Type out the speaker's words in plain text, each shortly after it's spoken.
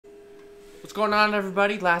What's going on,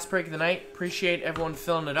 everybody? Last break of the night. Appreciate everyone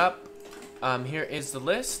filling it up. Here is the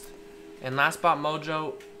list. And Last Spot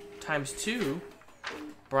Mojo times 2.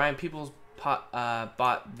 Brian Peoples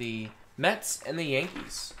bought the Mets and the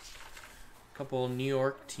Yankees. A couple New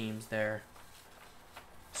York teams there.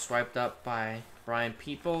 Swiped up by Brian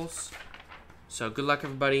Peoples. So good luck,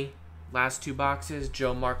 everybody. Last 2 boxes.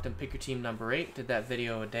 Joe marked and pick your team number 8. Did that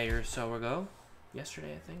video a day or so ago.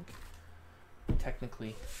 Yesterday, I think.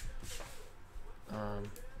 Technically.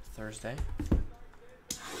 Thursday.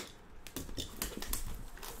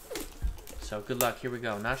 So good luck. Here we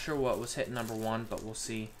go. Not sure what was hitting number 1, but we'll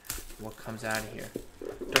see what comes out of here.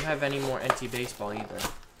 Don't have any more NT baseball either.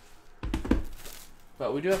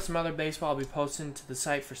 But we do have some other baseball I'll be posting to the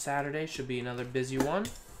site for Saturday. Should be another busy one.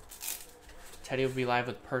 Teddy will be live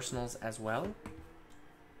with personals as well.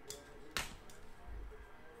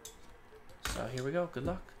 So here we go. Good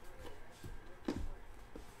luck.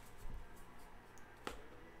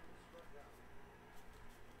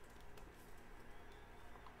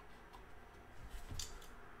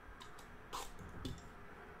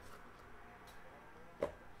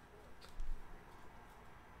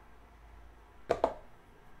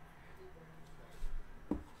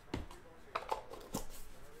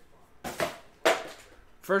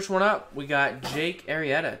 First one up, we got Jake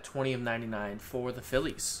Arrieta, 20 of 99 for the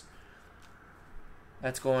Phillies.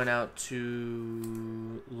 That's going out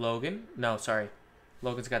to Logan. No, sorry.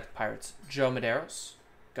 Logan's got the Pirates. Joe Medeiros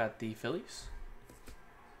got the Phillies.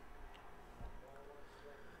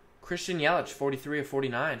 Christian Yelich, 43 of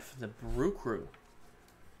 49 for the Brew Crew.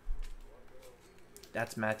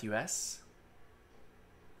 That's Matthew S.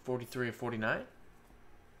 43 of 49.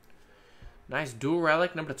 Nice dual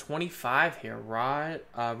relic, number 25 here.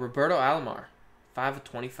 Roberto Alomar, 5 of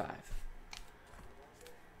 25.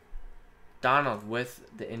 Donald with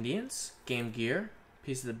the Indians. Game gear.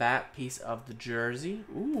 Piece of the bat, piece of the jersey.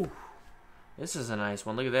 Ooh, this is a nice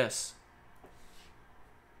one. Look at this.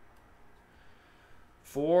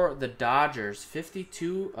 For the Dodgers,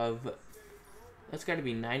 52 of... That's got to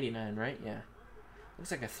be 99, right? Yeah.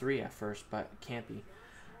 Looks like a 3 at first, but it can't be.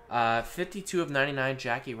 52 of 99,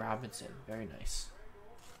 Jackie Robinson. Very nice.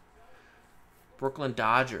 Brooklyn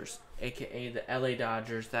Dodgers, a.k.a. the LA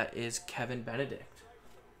Dodgers. That is Kevin Benedict.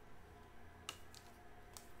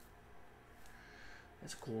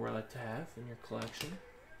 That's a cool relic to have in your collection.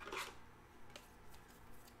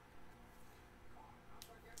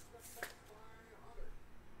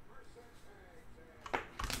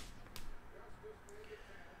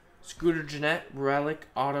 Scooter Gennett relic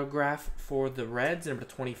autograph for the Reds, number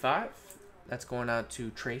 25. That's going out to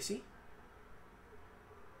Tracy.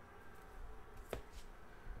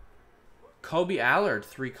 Kobe Allard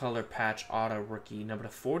 3-color patch auto rookie, number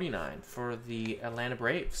 49 for the Atlanta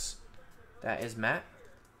Braves. That is Matt.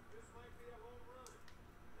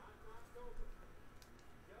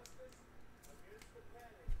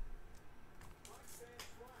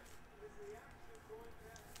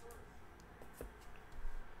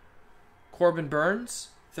 Corbin Burns,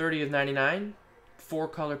 30 of 99,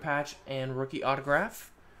 4-color patch and rookie autograph.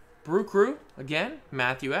 Brew Crew, again,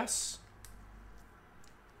 Matthew S.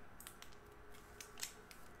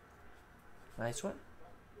 Nice one.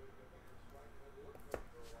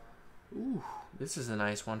 Ooh, this is a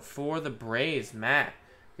nice one. For the Braves, Matt.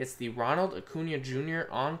 It's the Ronald Acuna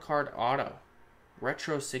Jr. on-card auto.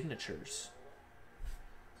 Retro signatures.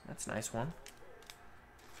 That's a nice one.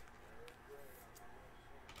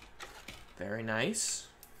 Very nice.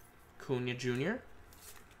 Acuna Jr.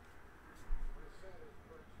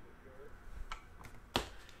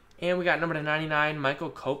 And we got number 99, Michael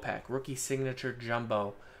Kopech, rookie signature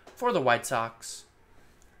jumbo for the White Sox.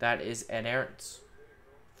 That is Ed Aarons,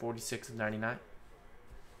 46 of 99.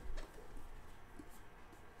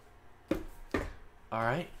 All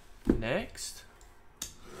right, next.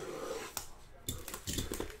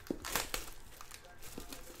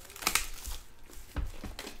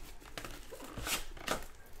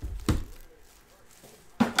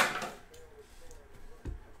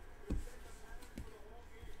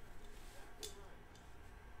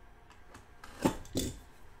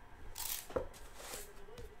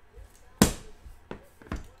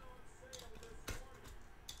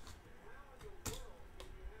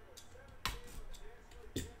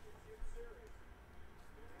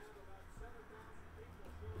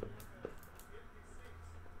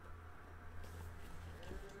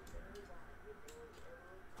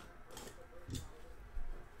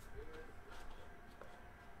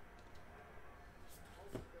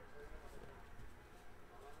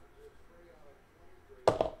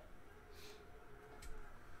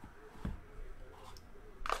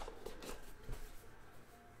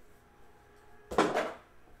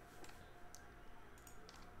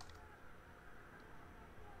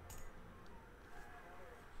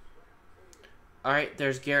 All right,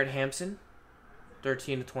 there's Garrett Hampson,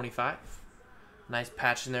 13/25. Nice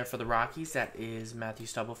patch in there for the Rockies. That is Matthew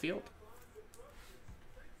Stubblefield.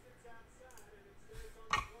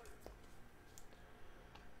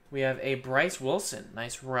 We have a Bryce Wilson.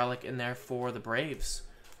 Nice relic in there for the Braves.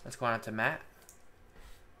 That's going out to Matt.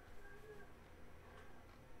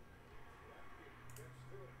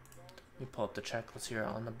 Let me pull up the checklist here.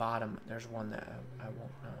 On the bottom, there's one that I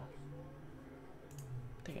won't know.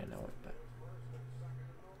 I think I know it, but...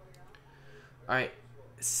 All right,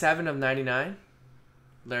 7/99.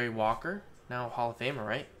 Larry Walker, now Hall of Famer,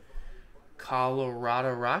 right?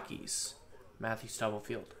 Colorado Rockies, Matthew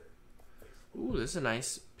Stubblefield. Ooh, this is a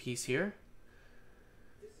nice piece here.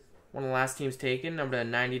 One of the last teams taken, number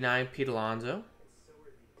 99, Pete Alonso.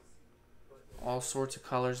 All sorts of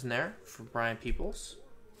colors in there for Brian Peoples.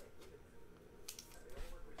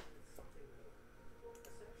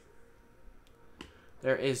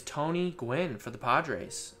 There is Tony Gwynn for the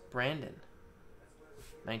Padres, Brandon.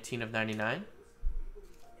 19/99.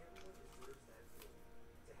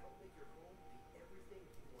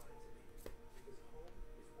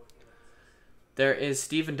 There is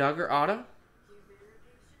Steven Duggar auto.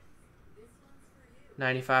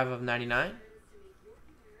 95/99.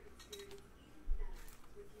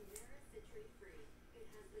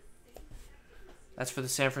 That's for the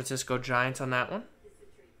San Francisco Giants on that one.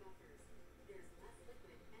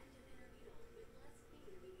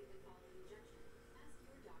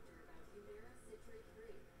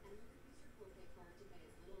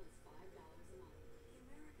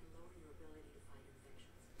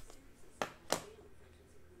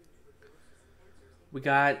 We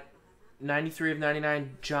got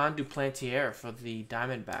 93/99 John Duplantier for the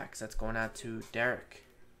Diamondbacks. That's going out to Derek.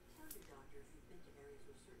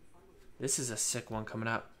 This is a sick one coming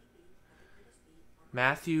up.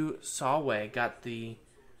 Matthew Solway got the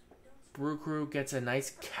Brew Crew, gets a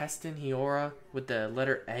nice Keston Hiura with the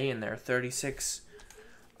letter A in there.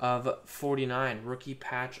 36/49. Rookie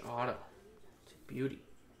patch auto. Beauty.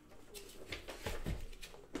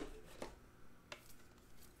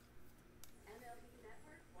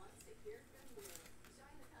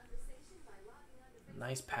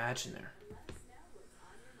 Nice patch in there.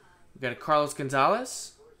 We got a Carlos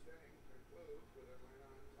Gonzalez.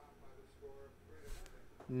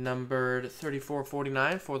 Numbered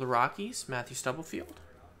 34/49 for the Rockies, Matthew Stubblefield.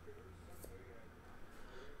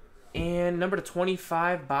 And number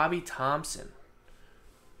 25, Bobby Thompson.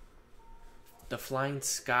 The Flying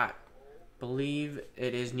Scot. Believe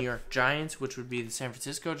it is New York Giants, which would be the San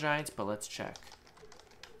Francisco Giants, but let's check.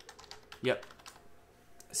 Yep.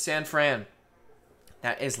 San Fran.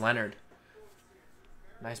 That is Leonard.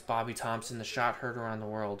 Nice Bobby Thompson, the shot heard around the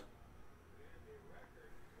world.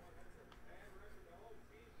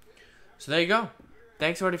 So there you go.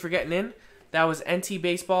 Thanks everybody for getting in. That was NT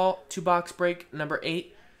Baseball 2-box break number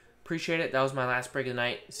 8. Appreciate it. That was my last break of the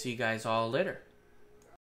night. See you guys all later.